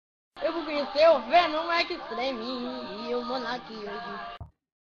Eu vou conhecer o Venom Extreme e o Monark hoje.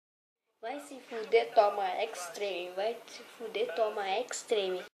 Vai se fuder, toma extreme. Vai se fuder, toma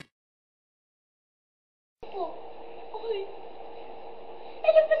extreme. Oi.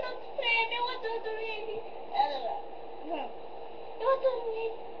 Ele é o Venom Extreme, eu adoro ele. Eu adoro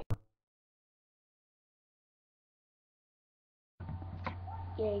ele.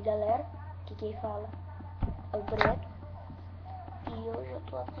 E aí galera, aqui quem fala é o Preto. E hoje eu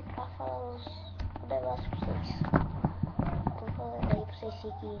tô aqui pra falar os negócios pra vocês. Tô falando aí pra vocês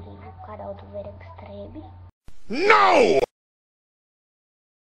seguirem o canal do Venom Extreme. No!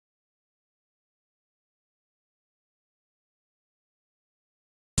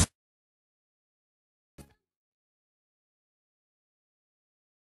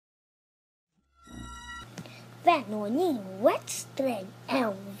 Venoninho Extreme é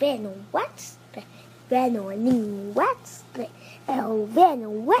o Venom Extreme. Venoninho Extreme é o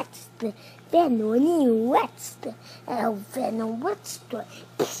Venom Extreme. Venoninho Extreme é o Venom Extreme.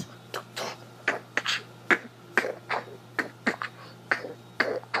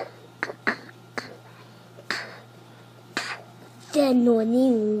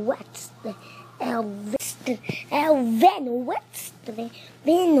 Venoninho Extreme é o Venom Extreme.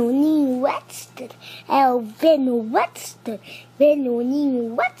 Venoninho Extreme é o Venom Extreme.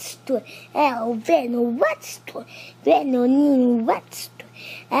 Venoninho Extreme é o Venom Extreme. Venoninho Extreme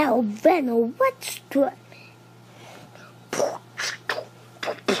é o Venom Extreme.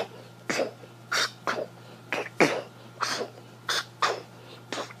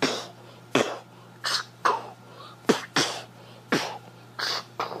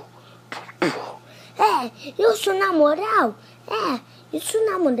 Isso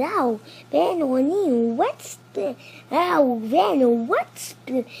na moral, Venoninho Extreme é o Venom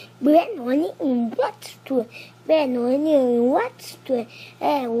Extreme. Venoninho Extreme, Venoninho Extreme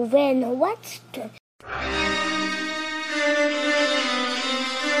é o Venom Extreme.